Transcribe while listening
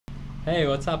Hey,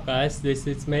 what's up guys? This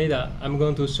is Maida. I'm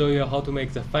going to show you how to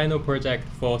make the final project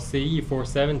for CE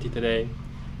 470 today.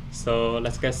 So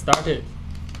let's get started.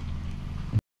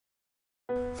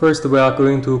 First, we are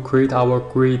going to create our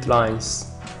grid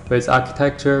lines with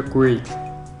architecture grid.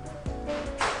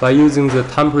 By using the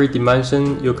temporary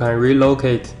dimension, you can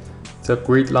relocate the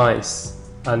grid lines,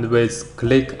 and with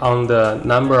click on the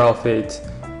number of it,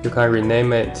 you can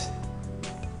rename it.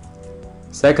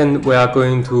 Second, we are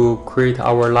going to create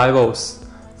our levels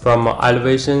from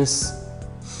elevations,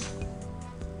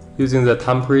 using the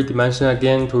temporary dimension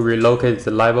again to relocate the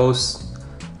levels,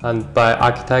 and by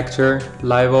architecture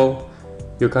level,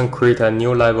 you can create a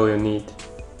new level you need.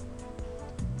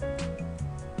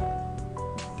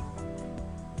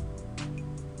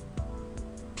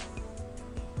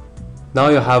 Now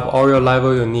you have all your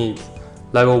level you need.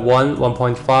 Level 1,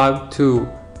 1.5, 2,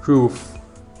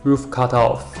 roof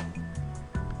cutoff.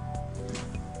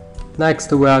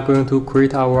 Next, we are going to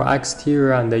create our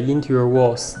exterior and the interior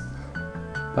walls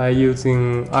by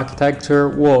using architecture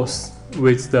walls.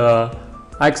 With the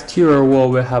exterior wall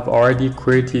we have already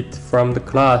created from the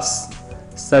class,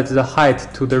 set the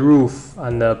height to the roof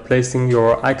and placing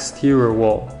your exterior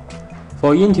wall.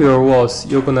 For interior walls,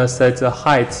 you're gonna set the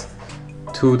height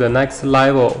to the next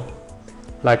level.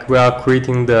 Like we are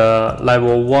creating the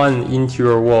level 1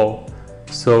 interior wall,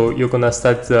 so you're gonna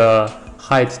set the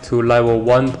height to level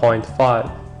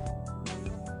 1.5.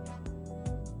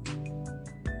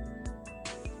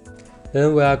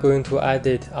 Then we are going to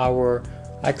edit our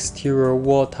exterior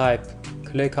wall type.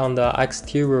 Click on the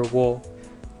exterior wall,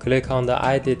 click on the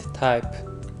edit type,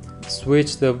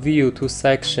 switch the view to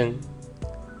section,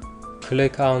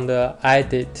 click on the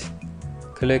edit,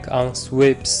 click on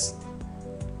sweeps.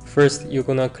 First you're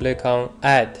gonna click on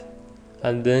add,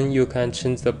 and then you can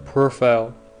change the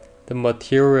profile, the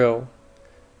material,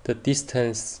 the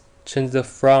distance, change the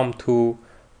from to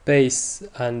base,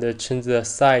 and change the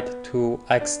side to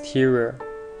exterior.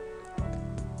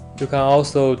 You can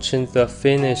also change the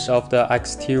finish of the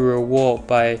exterior wall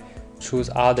by choose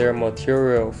other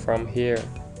material from here.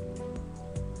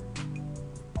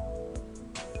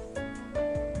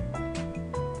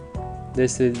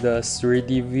 This is the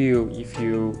 3D view if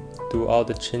you do all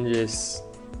the changes.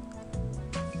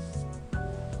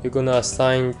 You're gonna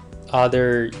assign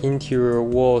other interior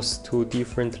walls to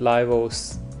different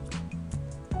levels.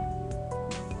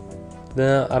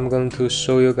 Then I'm going to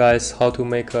show you guys how to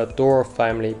make a door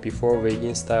family before we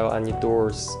install any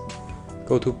doors.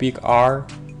 Go to big R,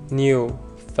 new,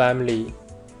 family,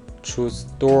 choose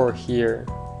door here,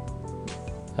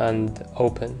 and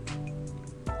open.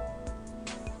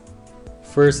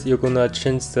 First you're gonna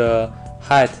change the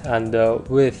height and the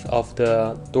width of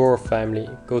the door family.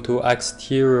 Go to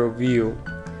exterior view,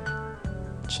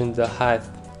 change the height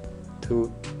to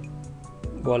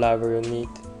whatever you need.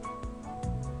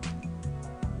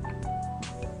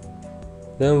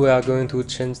 Then we are going to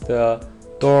change the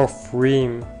door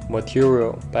frame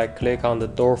material by click on the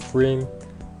door frame,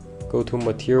 go to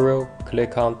material,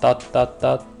 click on ...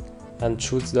 and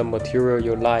choose the material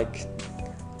you like.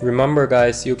 Remember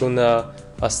guys, you're gonna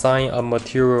assign a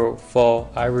material for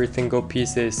every single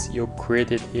pieces you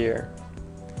created here.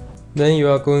 Then you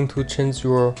are going to change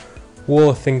your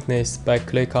wall thickness by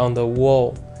click on the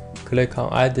wall, click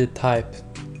on edit type.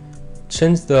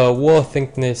 Change the wall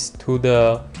thickness to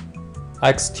the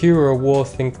exterior wall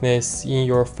thickness in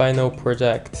your final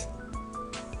project.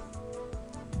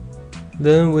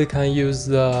 Then we can use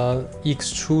the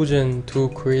extrusion to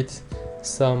create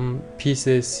some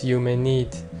pieces you may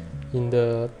need in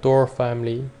the door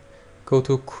family. Go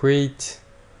to create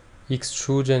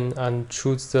extrusion and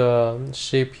choose the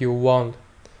shape you want.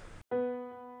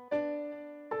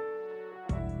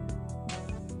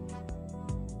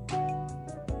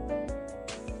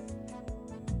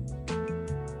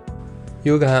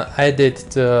 You can edit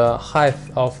the height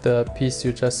of the piece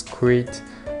you just create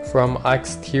from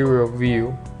exterior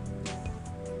view.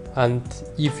 And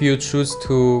if you choose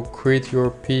to create your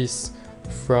piece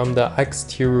from the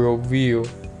exterior view,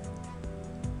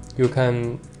 you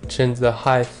can change the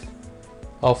height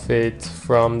of it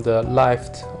from the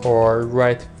left or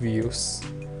right views.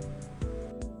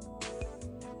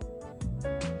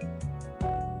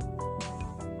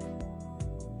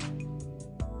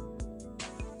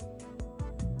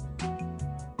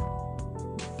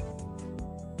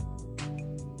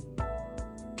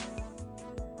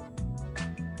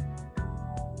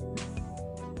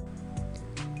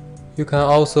 You can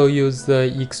also use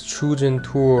the extrusion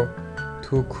tool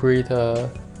to create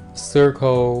a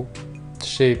circle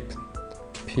shape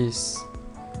piece.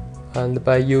 And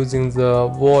by using the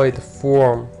void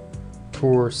form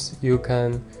tools, you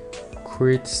can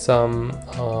create some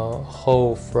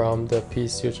hole from the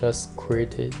piece you just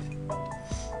created.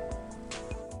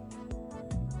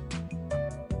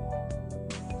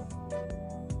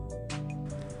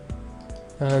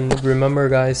 And remember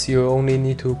guys, you only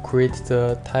need to create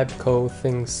the typical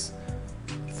things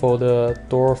for the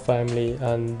door family,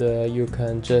 and you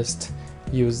can just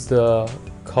use the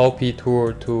copy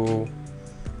tool to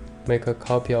make a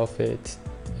copy of it.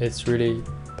 It's really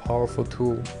powerful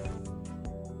tool.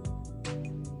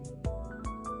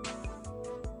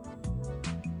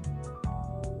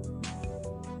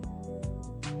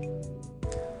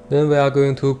 Then we are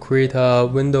going to create a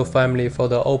window family for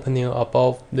the opening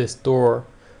above this door.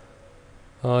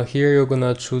 Here you're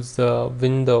gonna choose the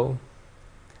window,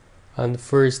 and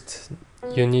first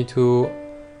you need to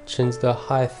change the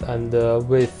height and the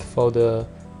width for the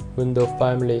window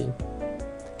family.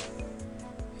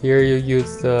 Here you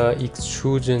use the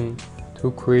extrusion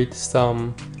to create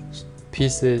some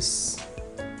pieces,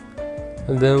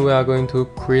 and then we are going to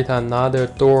create another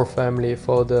door family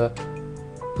for the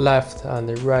left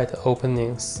and right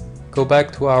openings. Go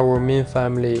back to our main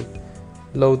family,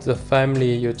 load the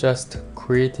family you just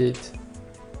created,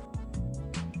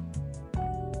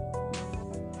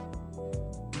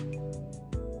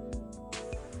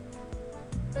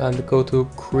 and go to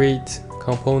create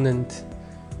component.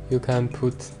 You can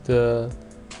put the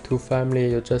two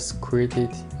family you just created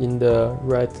in the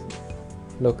right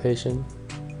location.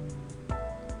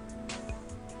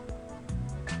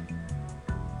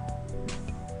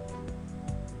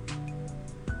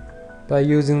 By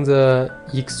using the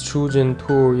extrusion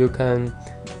tool, you can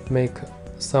make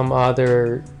some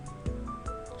other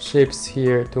shapes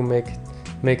here to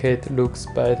make it looks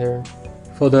better.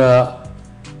 For the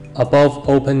above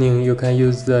opening, you can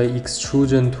use the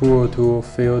extrusion tool to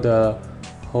fill the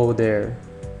hole there.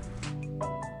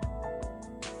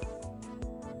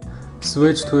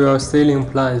 Switch to your ceiling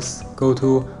plans, go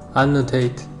to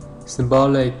annotate,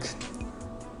 symbolic,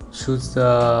 choose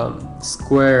the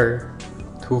square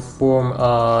to form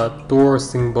a door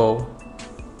symbol,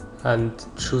 and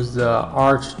choose the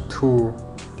arch tool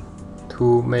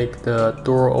to make the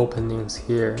door openings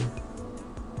here.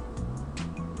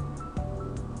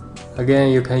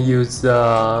 Again, you can use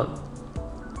the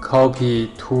copy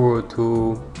tool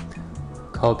to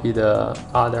copy the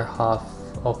other half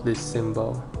of this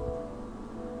symbol.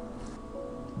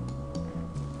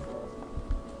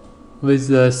 With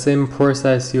the same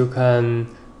process, you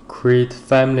can create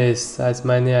families as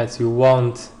many as you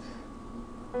want.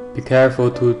 Be careful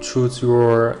to choose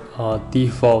your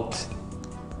default.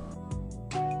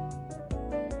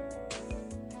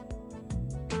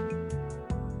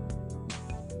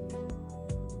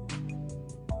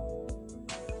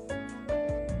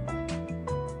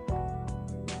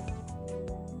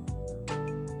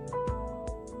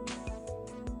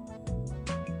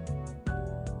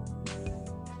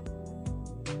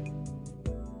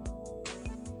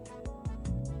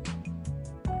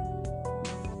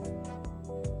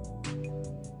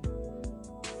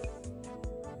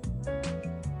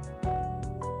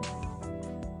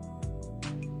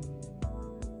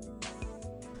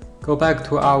 Go back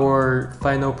to our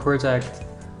final project,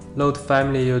 load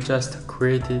family you just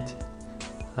created,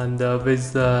 and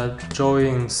with the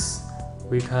drawings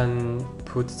we can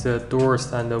put the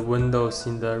doors and the windows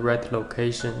in the right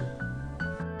location.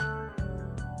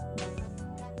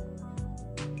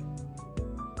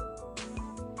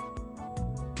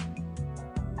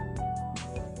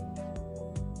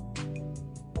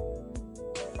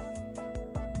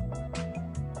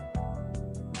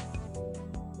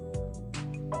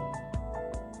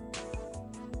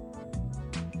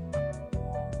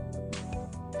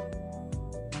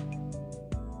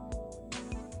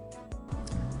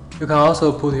 You can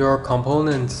also put your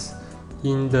components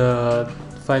in the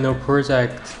final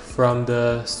project from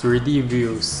the 3D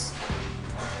views.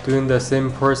 Doing the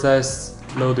same process,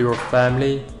 load your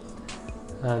family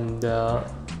and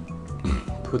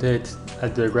put it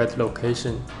at the right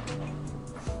location.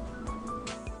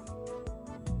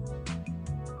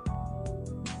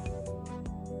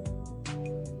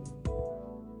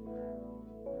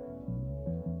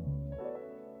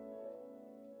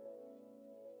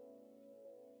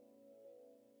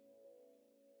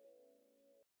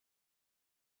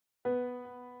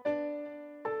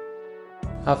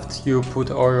 After you put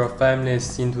all your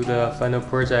families into the final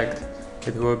project,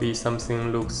 it will be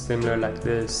something looks similar like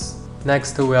this.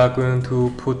 Next, we are going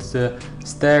to put the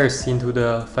stairs into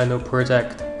the final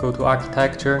project. Go to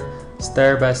architecture,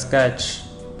 stair by sketch,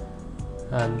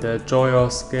 and draw your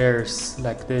stairs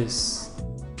like this.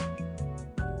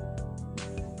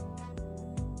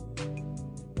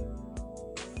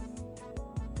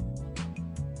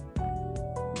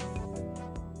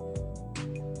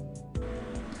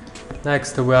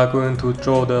 Next, we are going to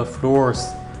draw the floors.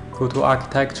 Go to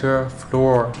Architecture,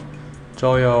 Floor,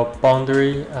 draw your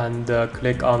boundary and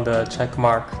click on the check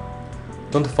mark.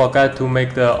 Don't forget to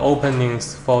make the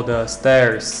openings for the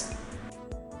stairs.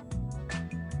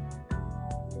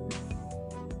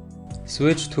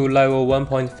 Switch to level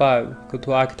 1.5, go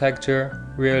to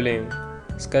Architecture, Railing,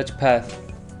 Sketch Path,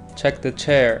 check the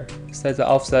chair, set the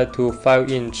offset to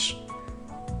 5 inch,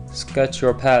 sketch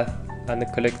your path and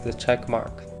click the check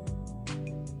mark.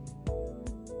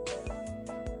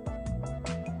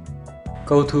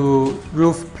 Go to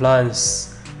Roof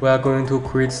Plans. We are going to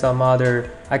create some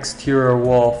other exterior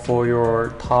wall for your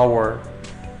tower.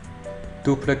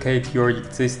 Duplicate your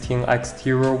existing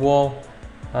exterior wall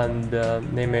and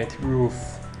name it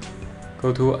Roof.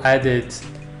 Go to Edit,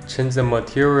 change the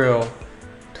material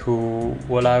to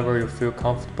whatever you feel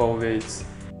comfortable with.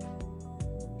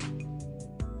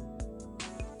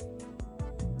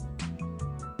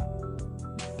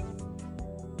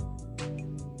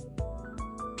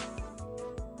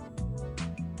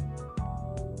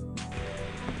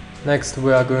 Next,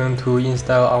 we are going to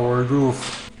install our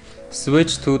roof.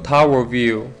 Switch to Tower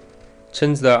View.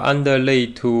 Change the underlay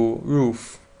to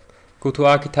Roof. Go to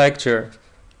Architecture,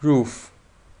 Roof.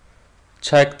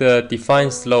 Check the Define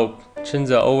Slope. Change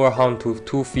the overhang to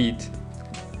 2 feet.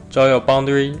 Draw your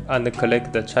boundary and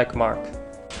click the check mark.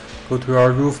 Go to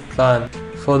your roof plan.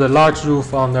 For the large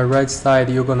roof on the right side,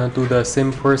 you're gonna do the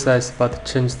same process but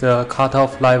change the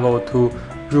cutoff level to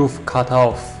Roof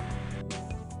Cutoff.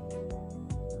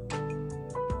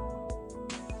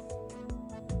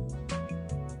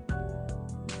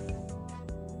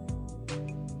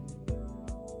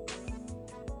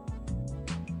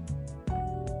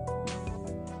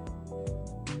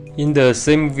 In the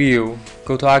same view,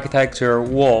 go to Architecture,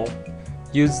 Wall.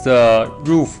 Use the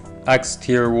Roof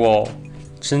Exterior Wall.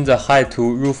 Change the height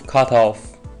to Roof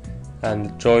Cutoff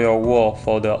and draw your wall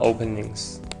for the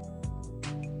openings.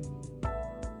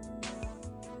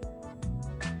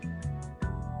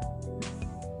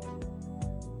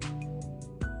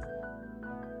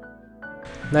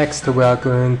 Next, we are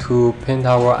going to paint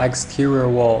our exterior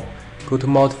wall. Go to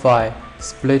Modify,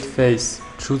 Split Face,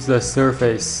 choose the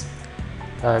surface,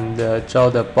 and draw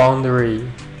the boundary.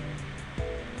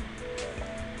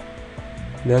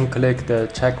 Then click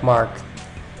the check mark.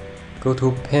 Go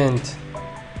to Paint,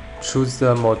 choose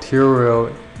the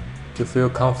material you feel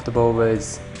comfortable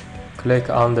with.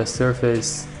 Click on the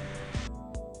surface.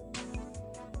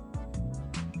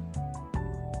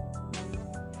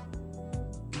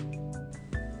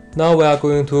 Now we are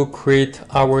going to create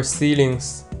our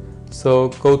ceilings. So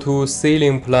go to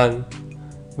Ceiling Plan.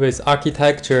 With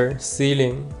Architecture,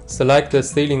 Ceiling, select the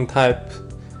ceiling type.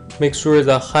 Make sure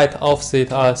the height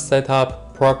offset are set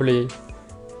up properly.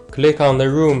 Click on the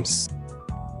rooms.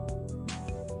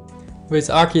 With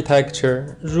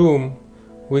Architecture, Room,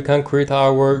 we can create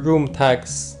our room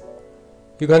tags.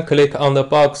 You can click on the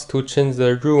box to change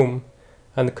the room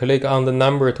and click on the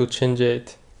number to change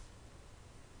it.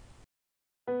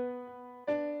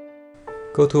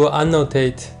 Go to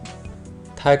Annotate,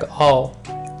 Tag All.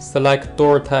 Select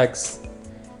door tags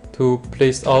to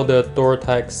place all the door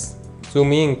tags.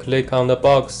 Zoom in, click on the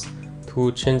box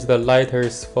to change the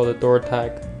letters for the door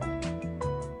tag.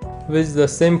 With the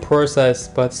same process,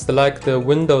 but select the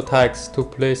window tags to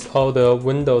place all the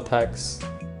window tags.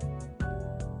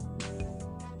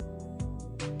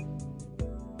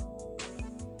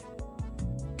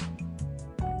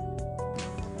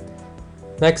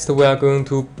 Next, we are going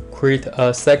to create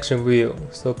a section view.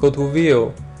 So go to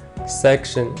View,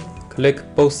 Section, click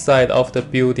both sides of the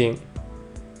building.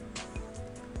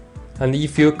 And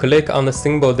if you click on the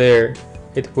symbol there,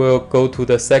 it will go to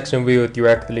the section view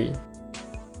directly.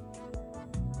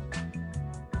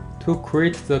 To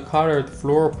create the colored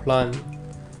floor plan,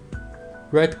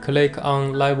 right-click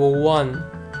on Level 1,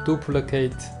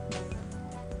 Duplicate.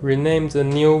 Rename the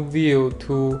new view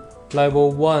to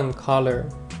Level 1 Color.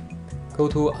 Go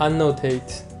to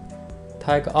Annotate,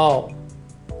 Tag All.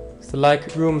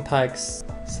 Select Room Tags.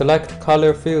 Select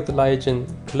Color Field Legend.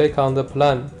 Click on the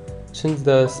plan. Change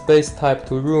the space type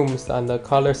to Rooms and the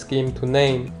color scheme to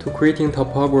Name. To creating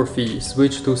topography,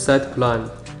 switch to Set Plan.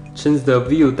 Change the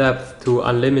view depth to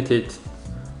Unlimited.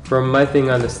 From Mapping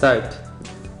and Set,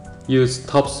 use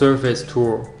Top Surface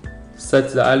tool.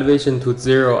 Set the elevation to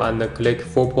 0 and click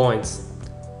 4 points.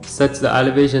 Set the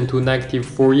elevation to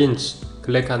 -4 inch.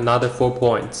 Click another 4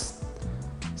 points.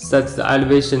 Set the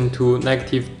elevation to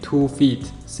 -2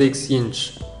 feet 6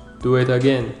 inch. Do it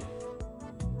again.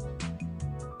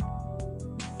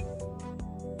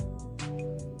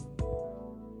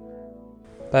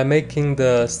 By making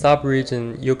the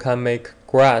subregion, you can make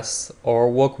grass or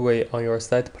walkway on your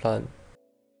site plan.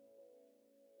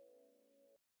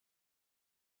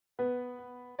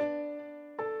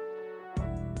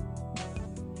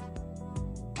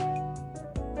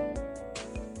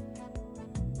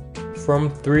 From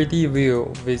 3D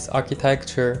view with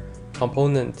architecture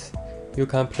component, you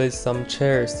can place some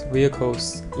chairs,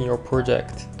 vehicles in your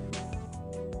project.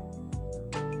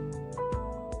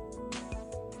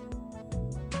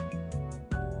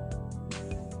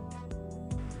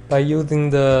 By using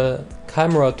the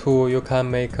camera tool, you can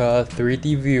make a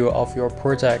 3D view of your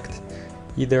project,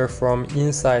 either from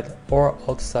inside or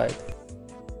outside.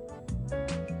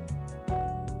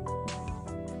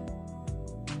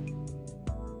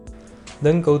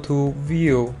 Then go to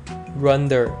View,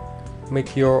 Render,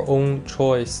 make your own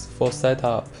choice for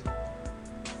setup,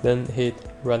 then hit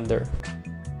Render.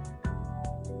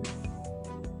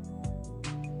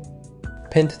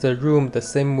 Paint the room the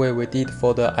same way we did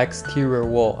for the exterior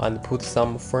wall and put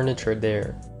some furniture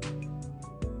there.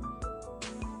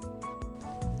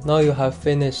 Now you have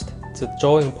finished the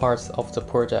drawing parts of the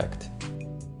project.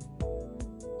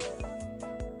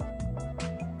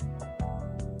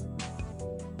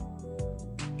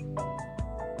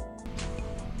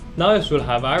 Now you should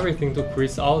have everything to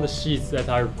create all the sheets that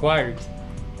are required.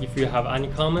 If you have any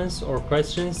comments or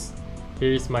questions,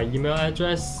 here is my email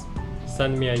address.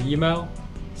 Send me an email.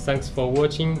 Thanks for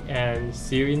watching and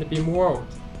see you in the BIM world.